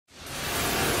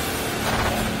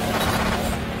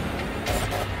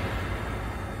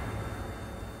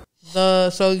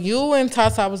So you and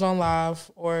Tata was on live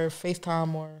or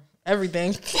FaceTime or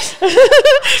everything.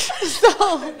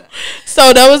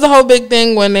 So that was the whole big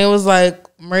thing when they was like,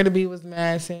 Murda B was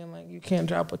mad saying like, you can't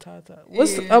drop with Tata.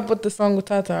 What's up with the song with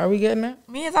Tata? Are we getting that?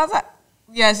 Me and Tata?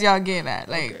 Yes, y'all getting that.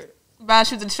 Like, okay. About to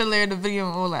shoot the trailer, the video,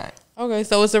 and all that. Okay,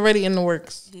 so it's already in the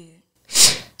works. Yeah.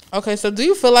 Okay, so do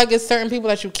you feel like it's certain people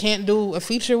that you can't do a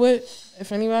feature with,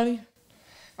 if anybody?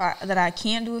 That I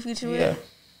can't do a feature with?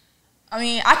 I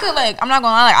mean, I could, like, I'm not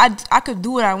gonna lie, like, I could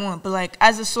do what I want, but, like,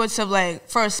 as a sorts of, like,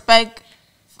 for respect,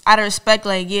 out of respect,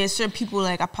 like, yeah, certain people,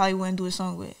 like, I probably wouldn't do a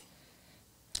song with.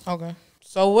 Okay.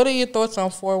 So what are your thoughts on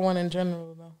 4-1 in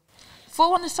general, though?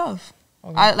 4-1 is tough.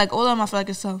 Okay. Like, all of them, I feel like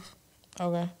it's tough.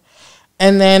 Okay.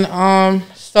 And then,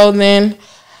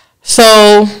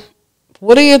 so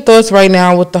what are your thoughts right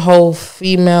now with the whole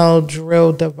female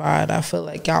drill divide? I feel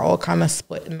like y'all all kind of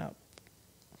splitting up.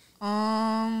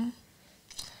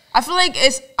 I feel like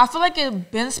it's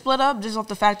been split up just off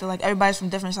the fact that like everybody's from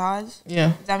different sides.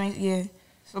 Yeah. Does that mean yeah.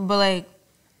 So but like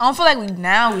I don't feel like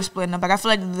we're splitting up. Like I feel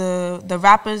like the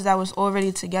rappers that was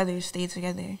already together stayed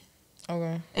together.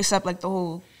 Okay. Except like the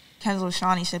whole Kenzo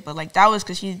Shawnee shit, but like that was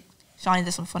because Shawnee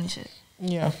did some funny shit.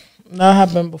 Yeah. That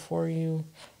happened before you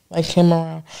like came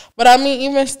around. But I mean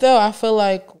even still I feel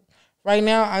like right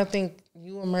now I think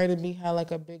you and Murda B had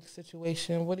like a big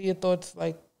situation. What are your thoughts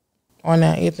like on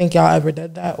that? You think y'all ever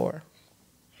did that or?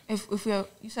 If you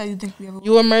said you think we ever.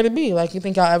 You and Murda B, like you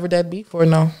think y'all ever dead beef or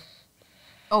no?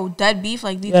 Oh, dead beef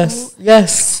like beef. Yes,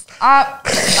 yes. I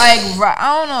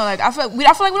don't know. Like I feel like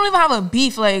we don't even have a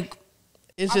beef. Like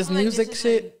it's just music like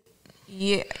shit. Like,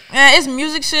 yeah, it's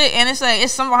music shit, and it's like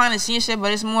it's some behind the scenes shit,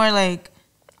 but it's more like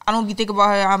I don't be thinking about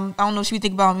her. I don't know if she be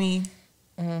thinking about me.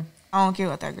 I don't care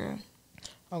about that girl.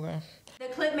 Okay. The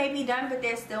clip may be done, but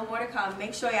there's still more to come.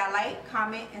 Make sure y'all like,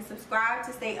 comment, and subscribe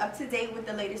to stay up to date with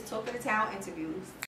the latest Talk of the Town interviews.